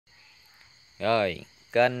Rồi,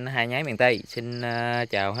 kênh Nhái Miền Tây xin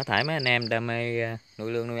chào hết thảy mấy anh em đam mê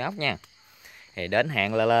nuôi lươn nuôi ốc nha. Thì đến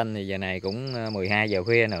hạn lên thì giờ này cũng 12 giờ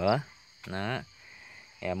khuya nữa. Đó.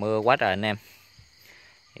 Mưa quá trời anh em.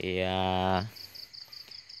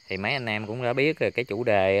 Thì mấy anh em cũng đã biết rồi, cái chủ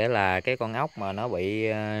đề là cái con ốc mà nó bị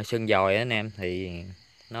sưng dòi anh em, thì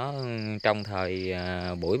nó trong thời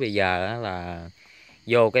buổi bây giờ là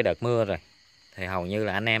vô cái đợt mưa rồi. Thì hầu như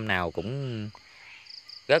là anh em nào cũng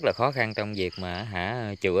rất là khó khăn trong việc mà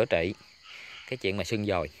chữa trị cái chuyện mà sưng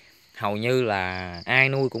dòi. Hầu như là ai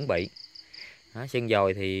nuôi cũng bị đó. Sưng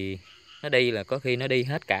dòi thì nó đi là có khi nó đi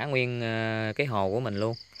hết cả nguyên cái hồ của mình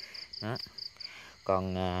luôn đó.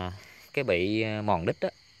 Còn cái bị mòn đít đó,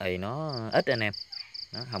 thì nó ít anh em,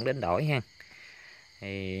 nó không đến đổi ha.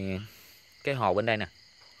 Thì cái hồ bên đây nè,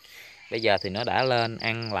 bây giờ thì nó đã lên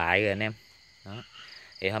ăn lại rồi anh em đó.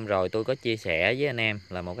 Thì hôm rồi tôi có chia sẻ với anh em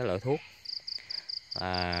là một cái loại thuốc,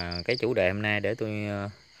 cái chủ đề hôm nay để tôi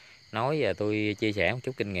nói và tôi chia sẻ một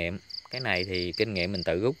chút kinh nghiệm. Cái này thì kinh nghiệm mình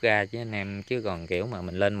tự rút ra chứ anh em, chứ còn kiểu mà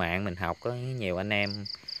mình lên mạng mình học có nhiều anh em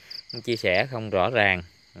chia sẻ không rõ ràng,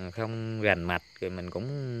 không rành mạch, rồi mình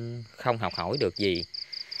cũng không học hỏi được gì.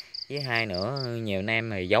 Với hai nữa, nhiều anh em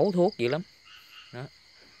thì giấu thuốc dữ lắm đó,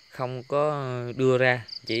 không có đưa ra,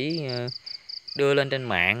 chỉ đưa lên trên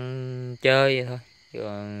mạng chơi thôi,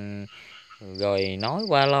 rồi nói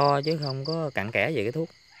qua lo chứ không có cặn kẽ về cái thuốc.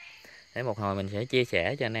 Để một hồi mình sẽ chia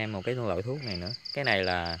sẻ cho anh em một cái loại thuốc này nữa. Cái này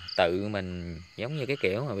là tự mình, giống như cái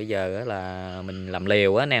kiểu mà bây giờ đó là mình làm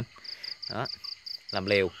liều á anh em đó, làm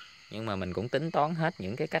liều, nhưng mà mình cũng tính toán hết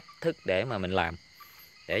những cái cách thức để mà mình làm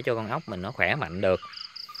để cho con ốc mình nó khỏe mạnh được.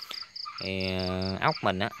 Thì ốc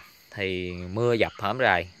mình á thì mưa dập hổm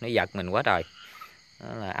rày nó giật mình quá trời đó,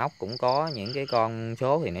 là ốc cũng có những cái con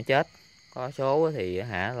số thì nó chết, có số thì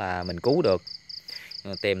là mình cứu được.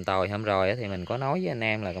 Tìm tòi hôm rồi thì mình có nói với anh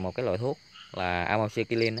em là một cái loại thuốc là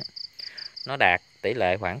amoxicillin á, nó đạt tỷ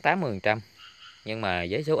lệ khoảng 80%, nhưng mà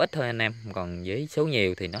với số ít thôi anh em, còn với số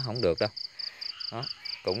nhiều thì nó không được đâu đó,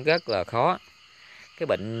 cũng rất là khó. Cái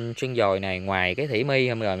bệnh sưng dòi này, ngoài cái thỉ mi,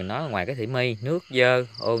 hôm rồi mình nói, ngoài cái thỉ mi, nước dơ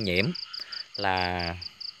ô nhiễm là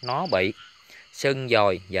nó bị sưng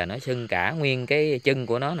dòi, và nó sưng cả nguyên cái chân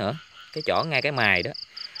của nó nữa, cái chỏ ngay cái mài đó,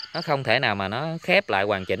 nó không thể nào mà nó khép lại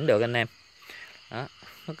hoàn chỉnh được anh em đó.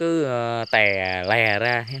 Nó cứ tè lè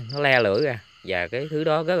ra, nó le lưỡi ra, và cái thứ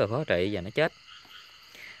đó rất là khó trị và nó chết.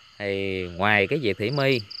 Thì ngoài cái việc thỉ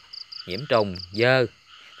mi, nhiễm trùng, dơ,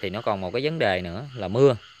 thì nó còn một cái vấn đề nữa là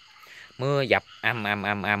mưa dập ầm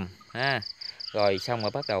ha. Rồi xong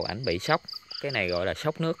rồi bắt đầu ảnh bị sốc, cái này gọi là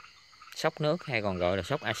sốc nước hay còn gọi là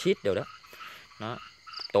sốc axit đồ đó. Nó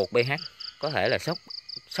tuột pH, có thể là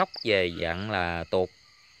sốc về dạng là tuột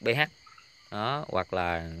pH đó, hoặc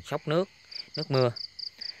là sốc nước mưa.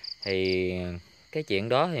 Thì cái chuyện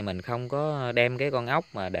đó thì mình không có đem cái con ốc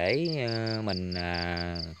mà để mình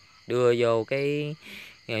đưa vô cái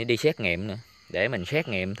đi xét nghiệm nữa, để mình xét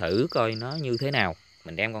nghiệm thử coi nó như thế nào.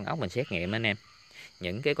 Mình đem con ốc mình xét nghiệm anh em.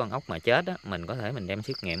 Những cái con ốc mà chết á, mình có thể mình đem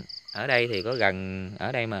xét nghiệm. Ở đây thì có gần,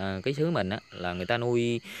 ở đây mà cái xứ mình á, là người ta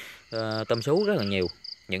nuôi tôm sú rất là nhiều.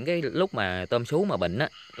 Những cái lúc mà tôm sú mà bệnh á,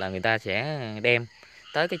 là người ta sẽ đem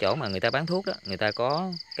tới cái chỗ mà người ta bán thuốc đó, người ta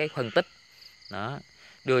có cái phân tích đó,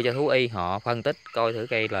 đưa cho thú y họ phân tích coi thử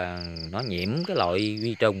cây là nó nhiễm cái loại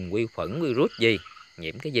vi trùng, vi khuẩn, virus gì,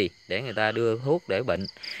 nhiễm cái gì, để người ta đưa thuốc để bệnh,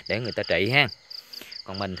 để người ta trị ha.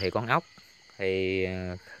 Còn mình thì con ốc thì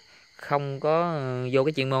không có vô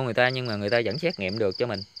cái chuyên môn người ta, nhưng mà người ta vẫn xét nghiệm được cho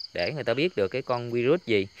mình, để người ta biết được cái con virus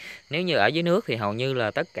gì. Nếu như ở dưới nước thì hầu như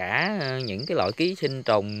là tất cả những cái loại ký sinh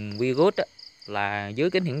trùng virus á, là dưới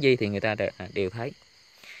kính hiển vi thì người ta đều thấy.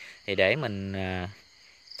 Thì để mình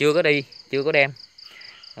chưa có đem,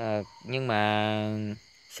 nhưng mà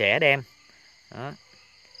sẽ đem đó,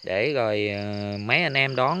 để rồi mấy anh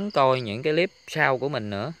em đón coi những cái clip sau của mình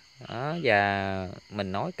nữa đó, và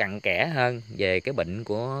mình nói cặn kẽ hơn về cái bệnh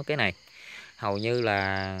của cái này. Hầu như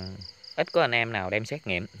là ít có anh em nào đem xét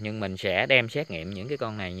nghiệm, nhưng mình sẽ đem xét nghiệm những cái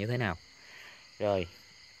con này như thế nào. Rồi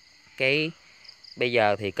cái bây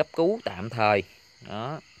giờ thì cấp cứu tạm thời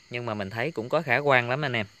đó, nhưng mà mình thấy cũng có khả quan lắm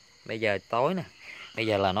anh em. Bây giờ tối nè, bây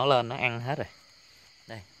giờ là nó lên nó ăn hết rồi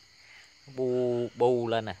đây, nó bu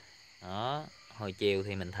lên nè đó. Hồi chiều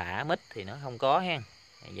thì mình thả mít thì nó không có ha,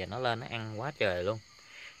 bây giờ nó lên nó ăn quá trời luôn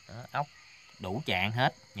đó. Ốc đủ trạng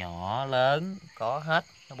hết, nhỏ lớn có hết,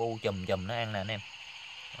 nó bu chùm nó ăn nè anh em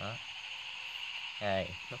đó. Đây,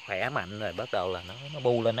 nó khỏe mạnh rồi, bắt đầu là nó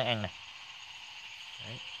bu lên nó ăn nè.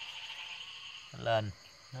 Đấy. Nó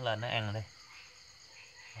lên nó ăn rồi đây.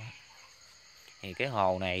 Đó. Thì cái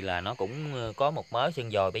hồ này là nó cũng có một mớ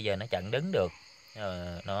sưng dòi, bây giờ nó chặn đứng được.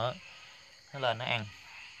 Nó lên nó ăn.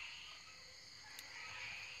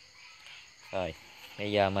 Rồi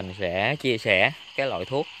bây giờ mình sẽ chia sẻ cái loại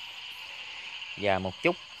thuốc và một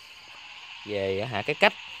chút về cái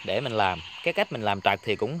cách để mình làm. Cái cách mình làm trật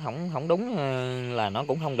thì cũng không đúng, là nó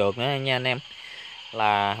cũng không được nữa nha anh em.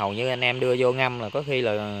 Là hầu như anh em đưa vô ngâm là có khi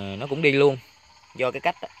là nó cũng đi luôn. Do cái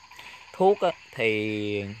cách đó. Thuốc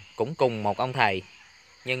thì cũng cùng một ông thầy,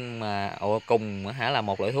 nhưng mà cùng là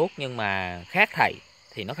một loại thuốc nhưng mà khác thầy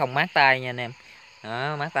thì nó không mát tay nha anh em.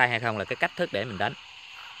 Đó, mát tay hay không là cái cách thức để mình đánh.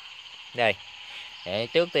 Đây, để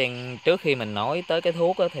trước khi mình nói tới cái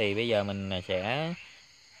thuốc thì bây giờ mình sẽ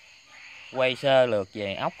quay sơ lược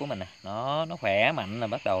về ốc của mình nè. Nó khỏe mạnh là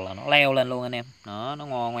bắt đầu là nó leo lên luôn anh em. Nó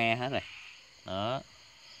ngo ngoe hết rồi. Đó.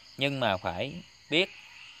 Nhưng mà phải biết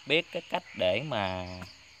cái cách để mà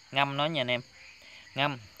ngâm nó nha anh em.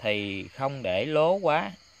 Ngâm thì không để lố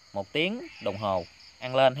quá 1 tiếng đồng hồ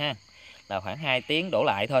ăn lên ha, là khoảng 2 tiếng đổ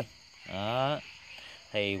lại thôi. Đó.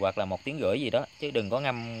 Thì hoặc là 1 tiếng rưỡi gì đó, chứ đừng có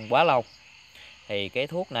ngâm quá lâu. Thì cái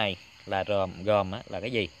thuốc này là gồm là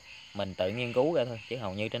cái gì mình tự nghiên cứu ra thôi, chứ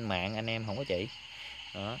hầu như trên mạng anh em không có chỉ.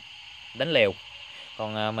 Đó. Đánh liều.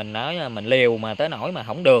 Còn mình nói mình liều mà tới nỗi mà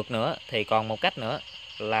không được nữa thì còn một cách nữa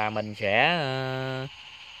là mình sẽ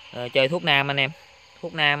chơi thuốc nam anh em.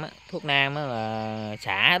 Thuốc nam là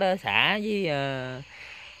xả đó, xả với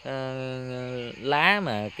lá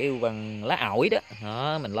mà kêu bằng lá ổi đó.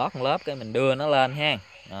 Đó, mình lót một lớp cái mình đưa nó lên ha.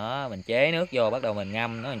 Đó, mình chế nước vô, bắt đầu mình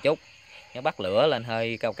ngâm nó một chút, nó bắt lửa lên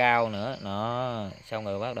hơi cao cao nữa. Nó xong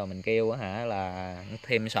rồi bắt đầu mình kêu là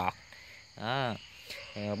thêm sọt. Đó,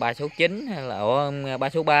 3 số 9 hay là 3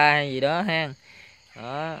 số 3 gì đó ha.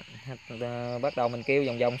 Đó, bắt đầu mình kêu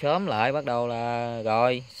vòng vòng sớm lại, bắt đầu là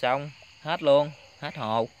rồi xong hết luôn, hết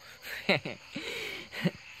hồ.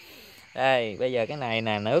 Đây bây giờ cái này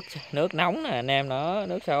nè, nước nóng nè anh em, nó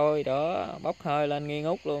nước sôi đó, bốc hơi lên nghi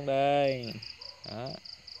ngút luôn đây. Đó.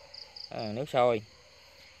 Nước sôi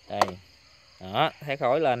đây, đó thấy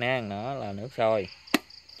khói lên nè, nó là nước sôi.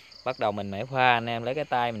 Bắt đầu mình mẻ pha anh em, lấy cái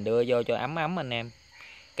tay mình đưa vô cho ấm anh em.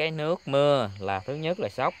 Cái nước mưa là thứ nhất là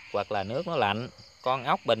sốc, hoặc là nước nó lạnh. Con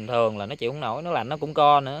ốc bình thường là nó chịu không nổi, nó lạnh nó cũng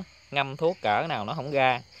co nữa. Ngâm thuốc cỡ nào nó không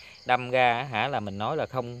ra, đâm ra là mình nói là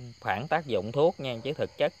không phản tác dụng thuốc nha, chứ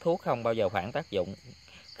thực chất thuốc không bao giờ phản tác dụng.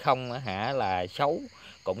 Không là xấu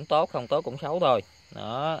cũng tốt, không tốt cũng xấu thôi.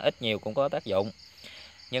 Nó ít nhiều cũng có tác dụng.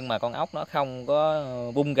 Nhưng mà con ốc nó không có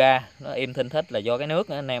bung ra, nó im thinh thích là do cái nước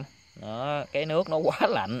nữa anh em. Đó, cái nước nó quá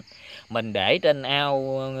lạnh. Mình để trên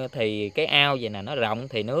ao thì cái ao vậy nè, nó rộng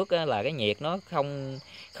thì nước là cái nhiệt nó không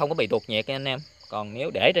có bị tuột nhiệt nha anh em. Còn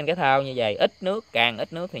nếu để trên cái thau như vậy, càng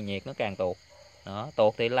ít nước thì nhiệt nó càng tuột. Đó,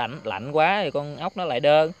 tuột thì lạnh quá thì con ốc nó lại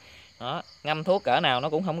đơ. Đó, ngâm thuốc cỡ nào nó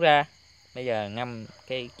cũng không ra. Bây giờ ngâm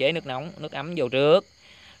cái chế nước nóng, nước ấm vô trước,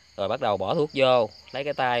 rồi bắt đầu bỏ thuốc vô, lấy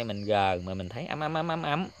cái tay mình gờ mà mình thấy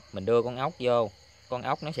ấm, mình đưa con ốc vô, con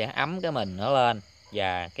ốc nó sẽ ấm cái mình nó lên,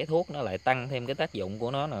 và cái thuốc nó lại tăng thêm cái tác dụng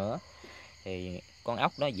của nó nữa, thì con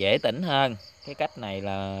ốc nó dễ tỉnh hơn. Cái cách này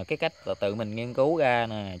là cái cách là tự mình nghiên cứu ra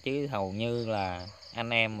nè, chứ hầu như là anh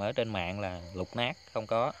em ở trên mạng là lục nát, không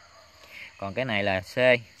có. Còn cái này là C,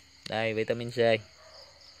 đây vitamin C.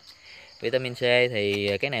 Vitamin C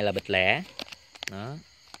thì cái này là bịch lẻ. Đó,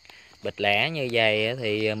 bịch lẻ như vậy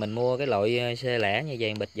thì mình mua cái loại C lẻ như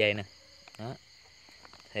vậy, bịch vậy nè. Đó,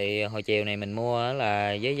 thì hồi chiều này mình mua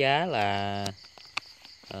là với giá là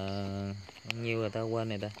bao nhiêu rồi ta quên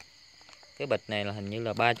này ta. Cái bịch này là hình như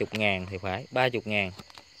là 30.000 thì phải, 30.000.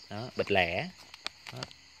 Đó, bịch lẻ. Đó.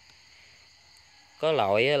 Có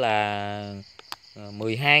loại là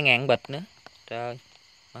 12.000 bịch nữa. Trời,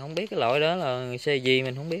 mà không biết cái loại đó là C gì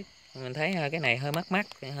mình không biết. Mình thấy cái này hơi mắc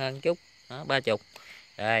hơn chút. Đó, 30.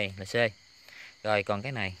 Đây là C. Rồi còn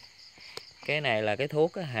cái này là cái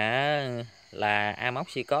thuốc là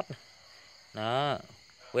amoxicillin. Nó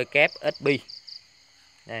WSB.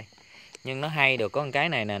 Đây. Nhưng nó hay được có một cái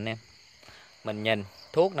này nè anh em. Mình nhìn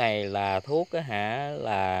thuốc này là thuốc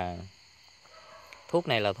thuốc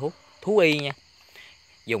này là thuốc thú y nha.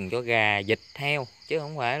 Dùng cho gà, vịt, heo chứ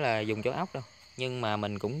không phải là dùng cho ốc đâu. Nhưng mà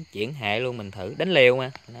mình cũng chuyển hệ luôn, mình thử đánh liều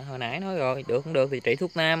mà. Hồi nãy nói rồi, được không được thì trị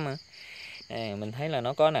thuốc nam mà. Đây, mình thấy là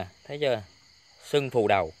nó có nè, thấy chưa? Sưng phù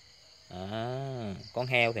đầu. Con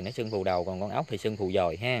heo thì nó sưng phù đầu, còn con ốc thì sưng phù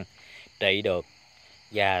dồi ha. Trị được.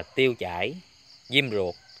 Và tiêu chảy, viêm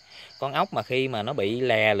ruột. Con ốc mà khi mà nó bị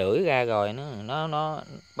lè lưỡi ra rồi nó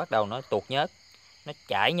bắt đầu nó tuột nhớt, nó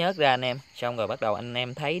chảy nhớt ra anh em, xong rồi bắt đầu anh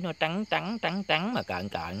em thấy nó trắng mà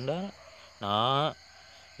cợn đó. Nó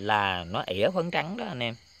là nó ỉa phấn trắng đó anh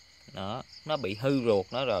em. Đó, nó bị hư ruột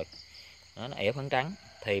nó rồi. Đó, nó ỉa phấn trắng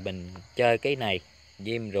thì mình chơi cái này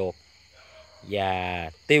viêm ruột và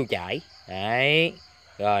tiêu chảy. Đấy.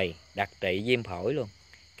 Rồi, đặc trị viêm phổi luôn.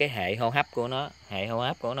 Cái hệ hô hấp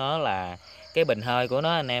của nó là cái bình hơi của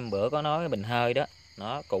nó anh em, bữa có nói cái bình hơi đó,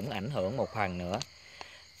 nó cũng ảnh hưởng một phần nữa.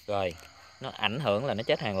 Rồi nó ảnh hưởng là nó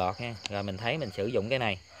chết hàng loạt nha. Rồi mình thấy mình sử dụng cái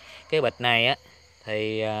này, cái bịch này á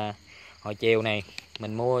thì hồi chiều này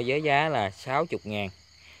mình mua với giá là 60.000,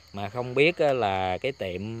 mà không biết là cái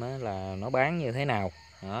tiệm là nó bán như thế nào.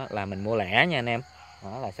 Đó là mình mua lẻ nha anh em,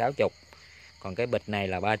 đó là 60, còn cái bịch này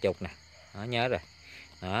là 30 nè, đó nhớ rồi.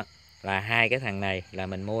 Đó là hai cái thằng này là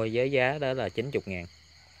mình mua với giá đó là 90.000.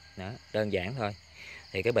 Đó, đơn giản thôi.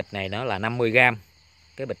 Thì cái bịch này nó là 50g,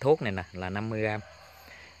 cái bịch thuốc này nè là 50g.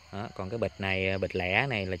 Đó, còn cái bịch này, bịch lẻ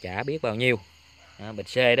này là chả biết bao nhiêu. Đó, bịch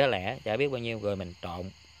C đó lẻ chả biết bao nhiêu, rồi mình trộn.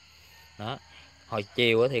 Đó, hồi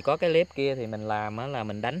chiều thì có cái clip kia thì mình làm là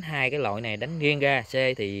mình đánh hai cái loại này đánh riêng ra. C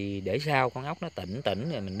thì để sau con ốc nó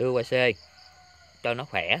tỉnh rồi mình đưa qua C cho nó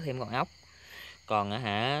khỏe thêm con ốc. Còn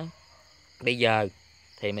bây giờ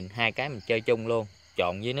thì mình hai cái mình chơi chung luôn,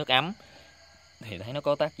 trộn với nước ấm thì thấy nó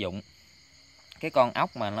có tác dụng. Cái con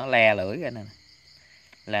ốc mà nó le lưỡi ra nè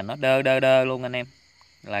là nó đơ luôn anh em,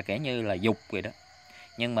 là kể như là dục rồi đó.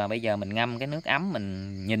 Nhưng mà bây giờ mình ngâm cái nước ấm,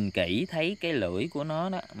 mình nhìn kỹ thấy cái lưỡi của nó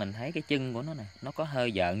đó, mình thấy cái chân của nó nè, nó có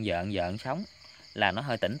hơi dợn sống, là nó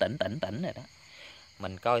hơi tỉnh rồi đó.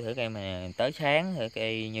 Mình coi thử cây mà tới sáng thử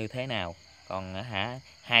cây như thế nào. Còn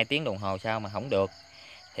 2 tiếng đồng hồ sau mà không được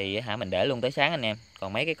thì mình để luôn tới sáng anh em.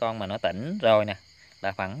 Còn mấy cái con mà nó tỉnh rồi nè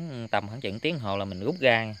là khoảng chừng tiếng hồ là mình rút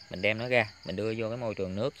ra, mình đem nó ra, mình đưa vô cái môi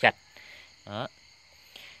trường nước sạch. Đó.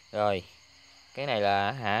 Rồi, cái này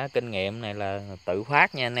là kinh nghiệm này là tự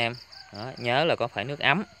phát nha anh em. Đó, nhớ là có phải nước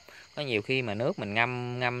ấm. Có nhiều khi mà nước mình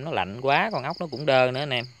ngâm nó lạnh quá, con ốc nó cũng đơ nữa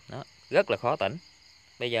anh em. Đó, rất là khó tỉnh.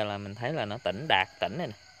 Bây giờ là mình thấy là nó tỉnh này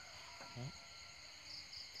nè. Đó.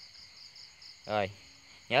 Rồi,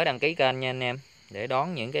 nhớ đăng ký kênh nha anh em, để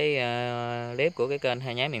đón những cái clip của cái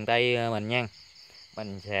kênh Nhái Miền Tây mình nha.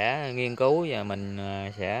 Mình sẽ nghiên cứu và mình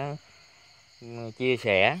sẽ chia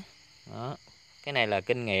sẻ. Đó. Cái này là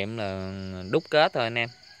kinh nghiệm là đúc kết thôi anh em,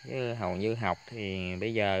 chứ hầu như học thì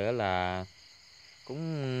bây giờ đó là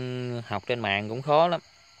cũng học trên mạng cũng khó lắm,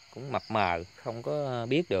 cũng mập mờ không có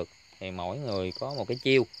biết được. Thì mỗi người có một cái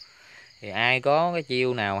chiêu, thì ai có cái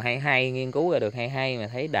chiêu nào hay nghiên cứu ra được hay mà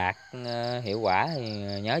thấy đạt hiệu quả thì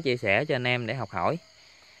nhớ chia sẻ cho anh em để học hỏi.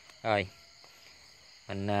 Rồi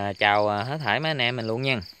mình chào hết thảy mấy anh em mình luôn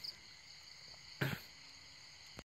nha.